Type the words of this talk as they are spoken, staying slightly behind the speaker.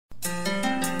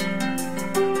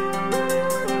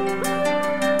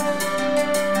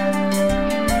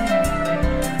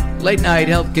Late Night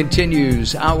Health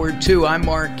continues, Hour 2. I'm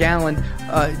Mark Alyn.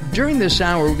 During this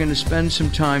hour, we're going to spend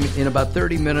some time in about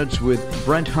 30 minutes with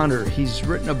Brent Hunter. He's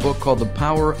written a book called The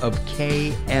Power of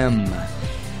KM,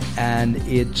 and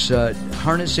it's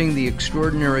harnessing the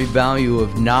extraordinary value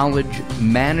of knowledge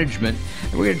management.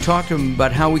 And we're going to talk to him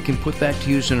about how we can put that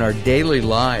to use in our daily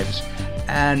lives.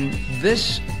 And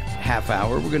this half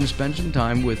hour, we're going to spend some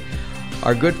time with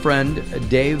our good friend,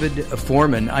 David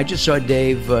Foreman. I just saw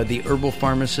Dave, the herbal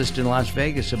pharmacist in Las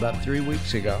Vegas, about 3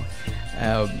 weeks ago.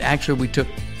 Actually,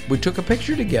 we took a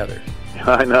picture together.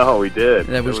 I know, we did.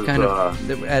 That was kind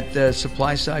of at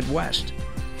Supply Side West.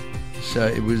 So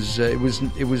it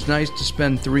was nice to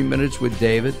spend 3 minutes with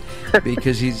David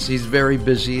because he's very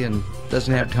busy and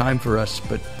doesn't have time for us,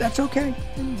 but that's okay.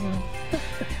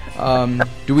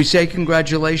 Do we say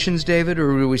congratulations, David,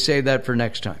 or do we save that for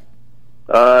next time?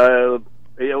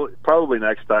 Probably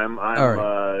next time. All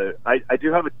right. I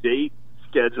do have a date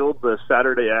scheduled the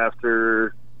Saturday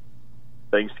after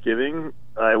Thanksgiving.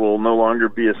 I will no longer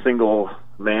be a single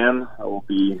man. I will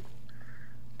be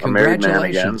a married man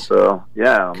again. So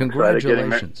yeah, I'm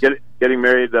congratulations. Getting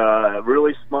married. A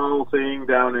really small thing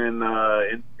down in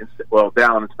down.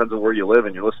 It depends on where you live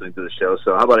and you're listening to the show.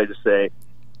 So how about I just say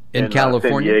in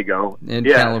California, San Diego,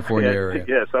 California area.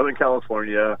 Yeah, Southern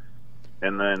California.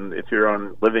 And then if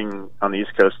you're living on the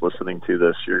East Coast listening to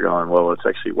this, you're going, well, it's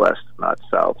actually west, not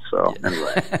south. So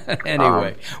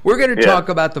anyway. We're going to talk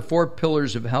about the 4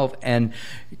 pillars of health and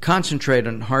concentrate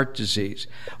on heart disease.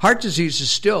 Heart disease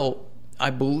is still, I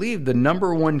believe, the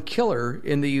number 1 killer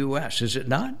in the U.S., is it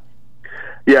not?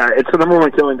 Yeah, it's the number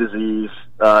 1 killing disease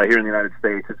here in the United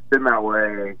States. It's been that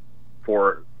way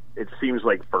for, it seems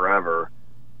like forever.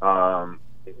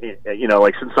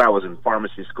 Like since I was in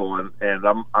pharmacy school,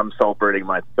 and I'm celebrating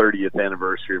my 30th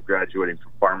anniversary of graduating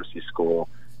from pharmacy school.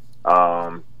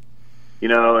 One of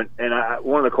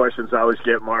the questions I always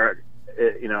get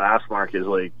ask Mark is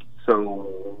like, so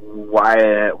why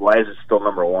is it still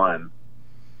number 1?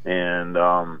 And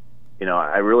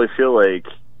I really feel like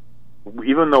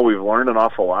even though we've learned an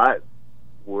awful lot,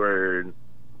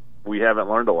 we haven't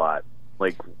learned a lot.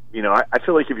 Like, I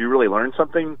feel like if you really learn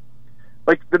something.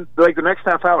 Like the next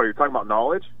half hour, you're talking about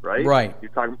knowledge, right? Right.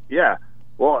 You're talking, yeah.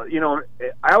 Well,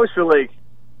 I always feel like,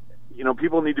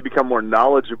 people need to become more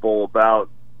knowledgeable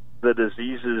about the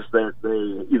diseases that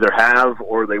they either have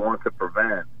or they want to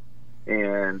prevent.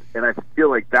 And I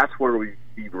feel like that's where we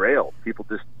derail. People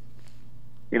just,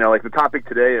 like the topic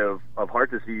today of heart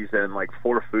disease and like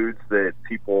 4 foods that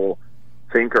people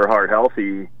think are heart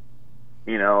healthy,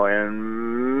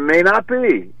 and may not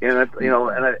be. And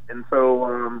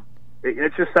so.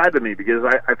 It's just sad to me because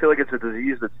I feel like it's a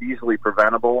disease that's easily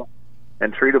preventable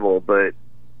and treatable, but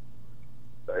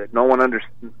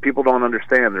people don't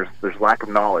understand. There's lack of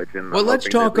knowledge, and well, let's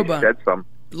talk about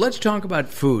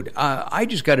food. I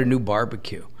just got a new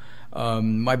barbecue.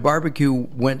 My barbecue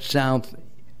went south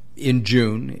in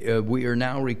June. We are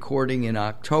now recording in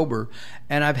October,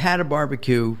 and I've had a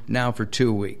barbecue now for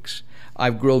 2 weeks.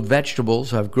 I've grilled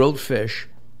vegetables. I've grilled fish.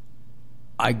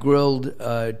 I grilled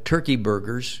turkey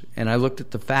burgers, and I looked at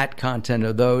the fat content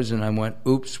of those, and I went,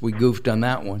 oops, we goofed on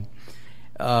that one.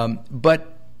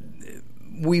 But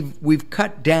we've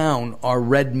cut down our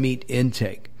red meat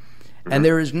intake, and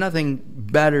there is nothing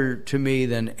better to me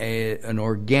than an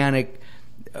organic,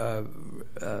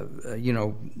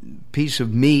 piece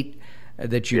of meat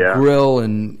that you grill,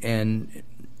 and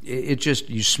it just,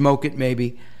 you smoke it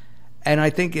maybe, and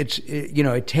I think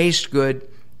it tastes good.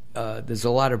 There's a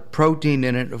lot of protein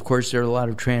in it. Of course, there are a lot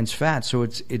of trans fats, so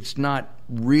it's not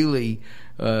really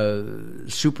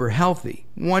super healthy.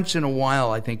 Once in a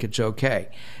while, I think it's okay.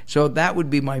 So that would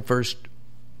be my first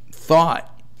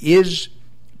thought. Is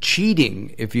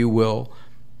cheating, if you will,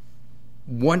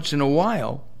 once in a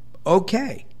while,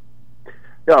 okay?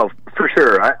 No, for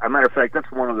sure. As a matter of fact,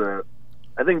 that's one of the.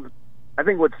 I think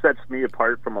what sets me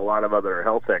apart from a lot of other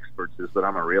health experts is that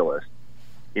I'm a realist.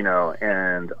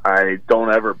 And I don't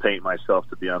ever paint myself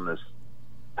to be on this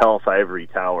health ivory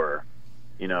tower.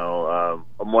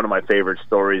 One of my favorite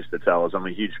stories to tell is I'm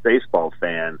a huge baseball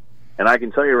fan, and I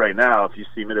can tell you right now, if you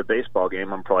see me at a baseball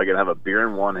game, I'm probably going to have a beer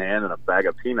in one hand and a bag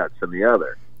of peanuts in the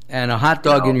other. And a hot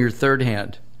dog in your third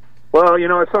hand. Well,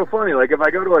 it's so funny. Like, if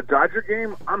I go to a Dodger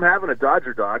game, I'm having a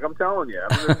Dodger dog, I'm telling you.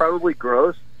 It's probably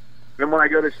gross. And when I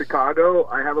go to Chicago,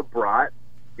 I have a brat.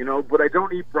 But I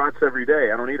don't eat brats every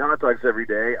day. I don't eat hot dogs every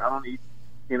day. I don't eat,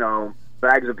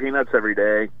 bags of peanuts every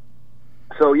day.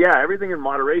 So, yeah, everything in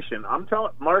moderation. I'm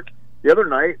telling Mark, the other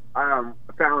night, I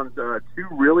found 2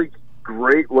 really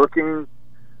great-looking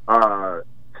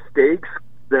steaks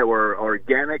that were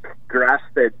organic,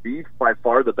 grass-fed beef, by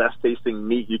far the best tasting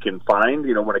meat you can find,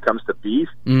 when it comes to beef.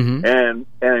 Mm-hmm.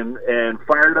 And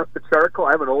fired up the charcoal.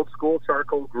 I have an old school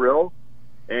charcoal grill,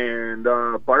 and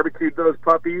barbecued those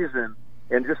puppies,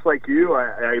 and just like you,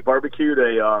 I barbecued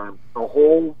a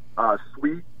whole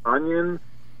sweet onion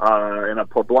and a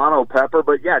poblano pepper.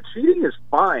 But yeah, cheating is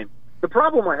fine. The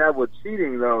problem I have with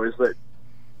cheating, though,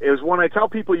 is when I tell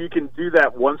people you can do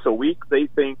that once a week, they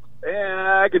think,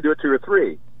 I can do it 2 or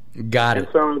 3. Got it.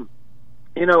 And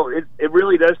so, it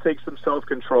really does take some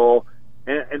self-control.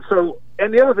 And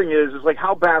the other thing is like,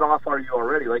 how bad off are you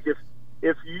already? Like,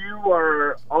 if you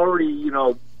are already,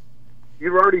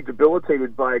 you're already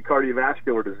debilitated by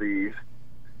cardiovascular disease,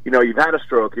 you've had a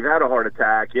stroke, you've had a heart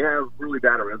attack, you have really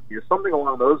bad arrhythmia, something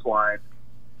along those lines,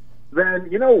 then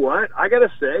you know what? I got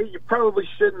to say, you probably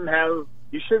shouldn't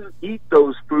eat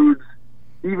those foods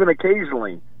even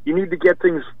occasionally. You need to get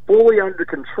things fully under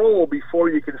control before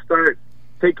you can start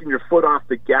taking your foot off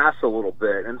the gas a little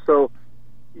bit. And so,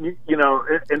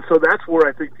 and so that's where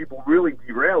I think people really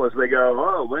derail, is they go,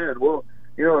 oh man, well,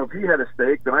 if he had a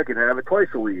steak, then I can have it twice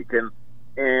a week.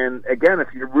 And again, if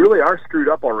you really are screwed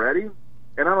up already,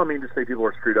 and I don't mean to say people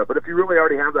are screwed up, but if you really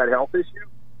already have that health issue,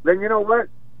 then you know what?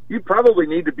 You probably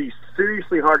need to be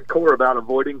seriously hardcore about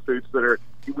avoiding foods that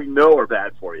we know are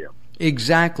bad for you.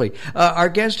 Exactly. Our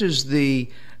guest is the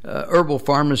herbal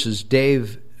pharmacist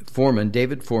David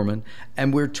Foreman,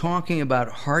 and we're talking about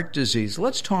heart disease.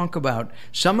 Let's talk about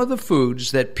some of the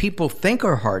foods that people think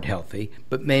are heart healthy,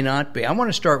 but may not be. I want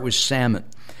to start with salmon.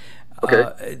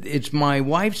 Okay. It's my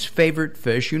wife's favorite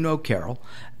fish. Carol.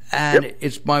 And Yep.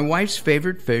 It's my wife's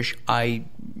favorite fish.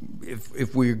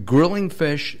 If we're grilling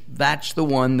fish, that's the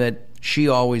one that she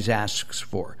always asks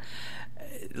for.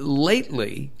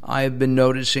 Lately, I have been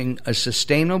noticing a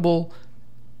sustainable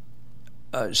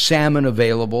salmon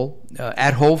available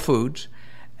at Whole Foods.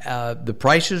 The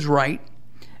price is right,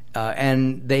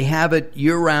 and they have it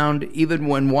year-round, even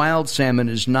when wild salmon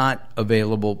is not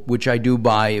available, which I do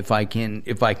buy if I can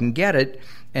get it,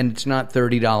 and it's not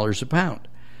 $30 a pound.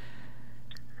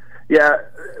 Yeah,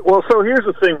 well, so here's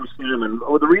the thing with salmon.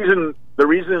 Well, the reason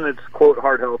it's quote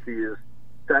heart healthy is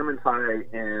salmon's high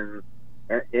in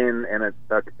an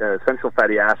essential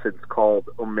fatty acids called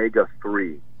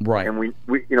omega-3. Right. And we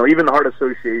even the Heart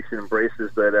Association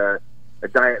embraces that a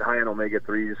diet high in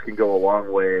omega-3s can go a long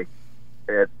way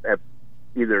at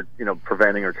either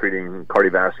preventing or treating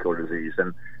cardiovascular disease.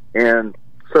 And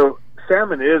so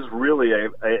salmon is really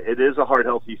it is a heart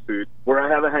healthy food. Where I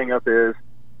have a hang up is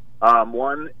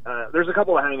there's a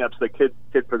couple of hang-ups that could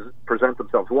present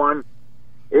themselves. One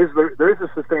is there is a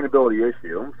sustainability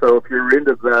issue. So if you're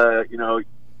into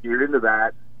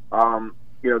that,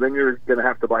 then you're going to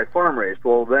have to buy farm-raised.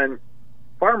 Well, then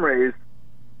farm-raised,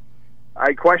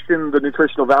 I question the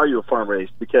nutritional value of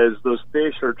farm-raised, because those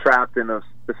fish are trapped in a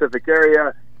specific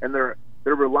area, and they're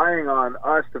relying on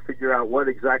us to figure out what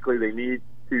exactly they need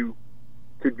to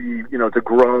be, to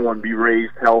grow and be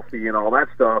raised healthy and all that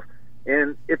stuff.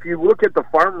 And if you look at the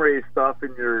farm-raised stuff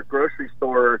in your grocery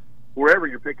store, wherever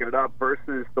you're picking it up,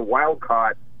 versus the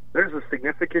wild-caught, there's a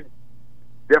significant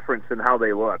difference in how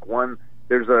they look. One,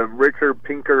 there's a richer,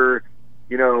 pinker,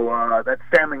 that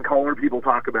salmon color people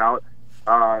talk about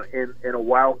in a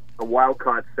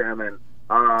wild-caught salmon.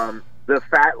 The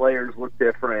fat layers look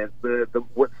different. The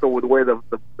way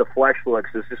the flesh looks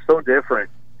is just so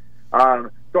different.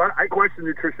 So I question the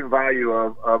nutrition value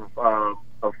of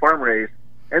farm-raised.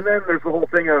 And then there's the whole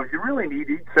thing of you really need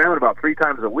to eat salmon about 3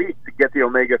 times a week to get the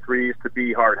omega-3s to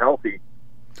be heart healthy.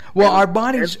 Well, our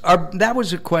bodies are. That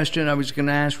was a question I was going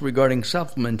to ask regarding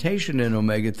supplementation in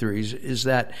omega-3s, is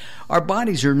that our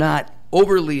bodies are not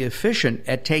overly efficient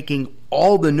at taking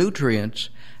all the nutrients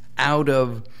out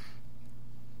of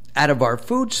our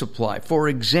food supply. For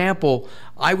example,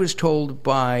 I was told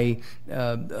by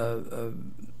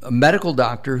a medical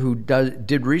doctor who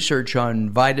did research on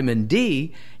vitamin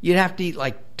D, you'd have to eat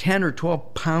like 10 or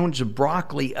 12 pounds of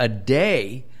broccoli a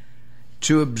day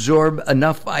to absorb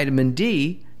enough vitamin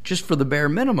D just for the bare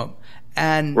minimum.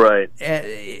 And right.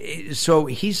 So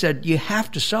he said you have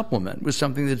to supplement with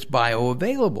something that's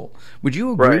bioavailable. Would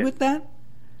you agree with that?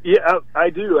 Yeah,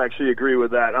 I do actually agree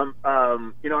with that. I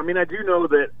do know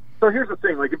that. So here's the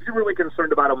thing: like, if you're really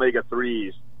concerned about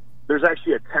omega-3s, there's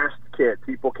actually a test kit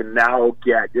people can now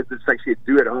get. It's actually a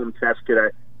do-at-home test kit.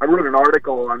 I wrote an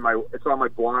article on my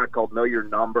blog called Know Your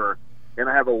Number, and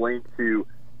I have a link to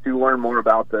learn more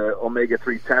about the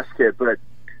omega-3 test kit. But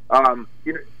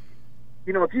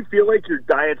if you feel like your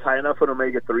diet's high enough in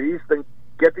omega-3s, then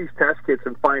get these test kits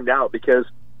and find out, because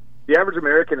the average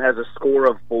American has a score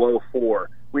of below 4.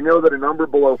 We know that a number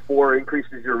below 4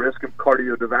 increases your risk of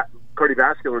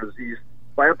cardiovascular disease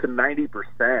by up to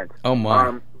 90%. Oh,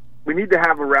 my. We need to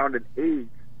have around an 8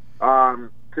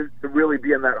 to really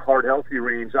be in that heart healthy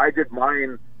range. I did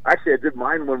mine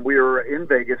when we were in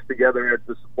Vegas together at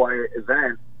the Supply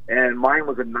event, and mine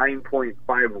was a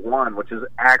 9.51, which is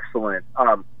excellent.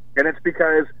 And it's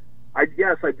because, I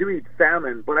do eat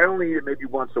salmon, but I only eat it maybe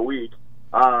once a week.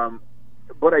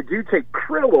 But I do take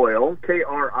krill oil,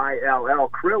 Krill,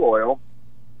 krill oil.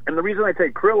 And the reason I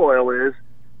take krill oil is,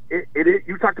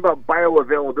 you talked about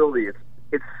bioavailability.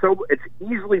 It's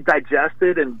easily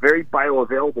digested and very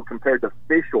bioavailable compared to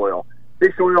fish oil.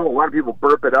 Fish oil, a lot of people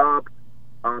burp it up.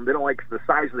 They don't like the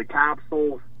size of the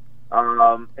capsules.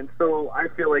 And so I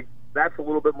feel like that's a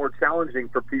little bit more challenging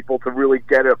for people to really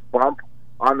get a bump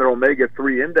on their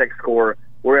omega-3 index score,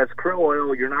 whereas krill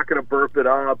oil, you're not going to burp it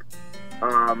up.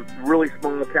 Really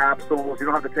small capsules. You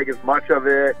don't have to take as much of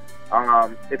it.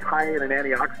 It's high in an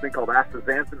antioxidant called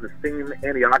astaxanthin, the same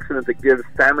antioxidant that gives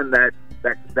salmon that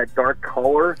dark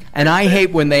color. And I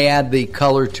hate when they add the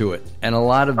color to it. And a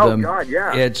lot of them, God,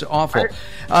 yeah. It's awful.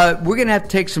 We're going to have to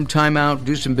take some time out,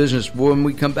 do some business. When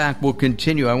we come back, we'll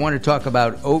continue. I want to talk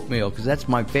about oatmeal because that's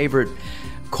my favorite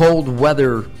cold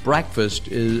weather breakfast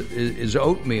is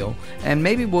oatmeal, and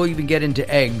maybe we'll even get into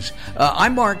eggs.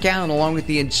 I'm Mark Alyn, along with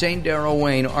the insane Daryl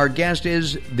Wayne. Our guest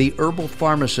is the herbal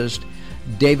pharmacist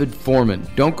David Foreman.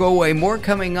 Don't go away. More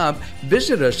coming up.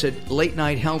 Visit us at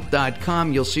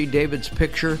latenighthealth.com. You'll see David's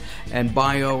picture and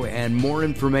bio and more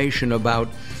information about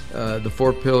the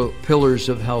 4 pillars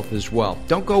of health as well.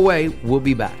 Don't go away. We'll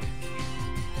be back.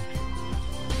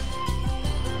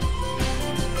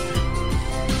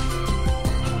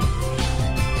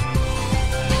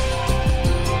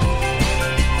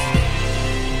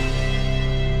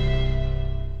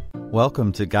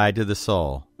 Welcome to Guide to the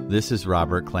Soul. This is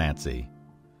Robert Clancy.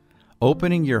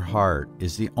 Opening your heart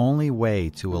is the only way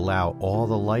to allow all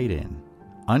the light in.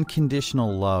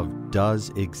 Unconditional love does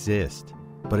exist,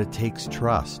 but it takes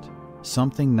trust,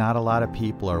 something not a lot of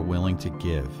people are willing to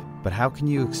give. But how can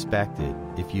you expect it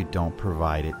if you don't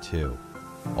provide it too?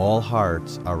 All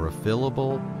hearts are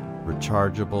refillable,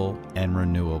 rechargeable, and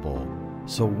renewable.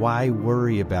 So why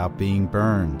worry about being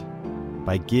burned?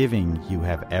 By giving, you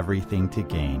have everything to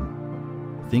gain.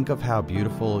 Think of how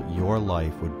beautiful your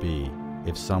life would be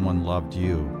if someone loved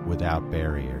you without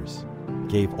barriers,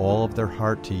 gave all of their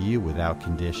heart to you without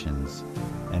conditions,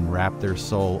 and wrapped their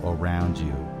soul around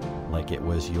you like it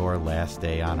was your last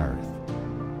day on earth.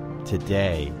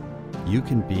 Today, you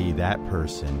can be that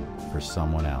person for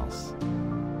someone else.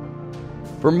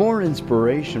 For more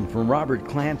inspiration from Robert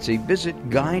Clancy, visit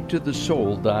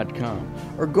guidetothesoul.com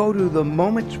or go to the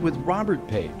Moments with Robert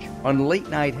page on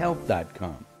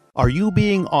latenighthealth.com. Are you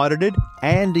being audited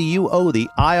and do you owe the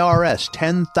IRS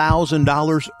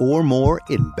 $10,000 or more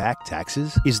in back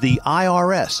taxes? Is the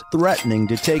IRS threatening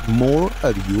to take more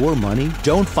of your money?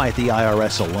 Don't fight the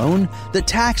IRS alone. The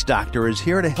Tax Doctor is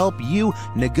here to help you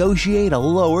negotiate a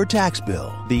lower tax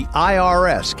bill. The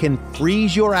IRS can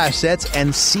freeze your assets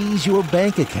and seize your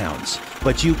bank accounts,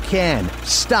 but you can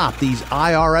stop these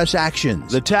IRS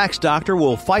actions. The Tax Doctor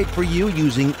will fight for you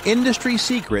using industry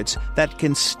secrets that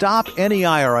can stop any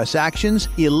IRS actions,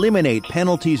 eliminate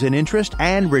penalties and interest,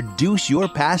 and reduce your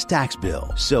past tax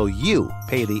bill so you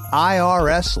pay the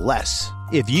IRS less.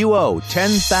 If you owe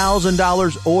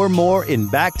 $10,000 or more in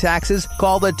back taxes,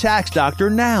 call the Tax Doctor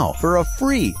now for a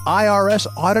free IRS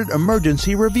audit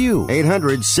emergency review.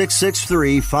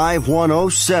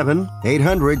 800-663-5107.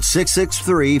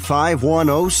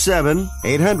 800-663-5107.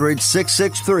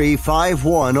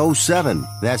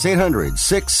 800-663-5107. That's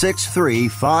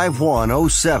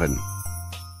 800-663-5107.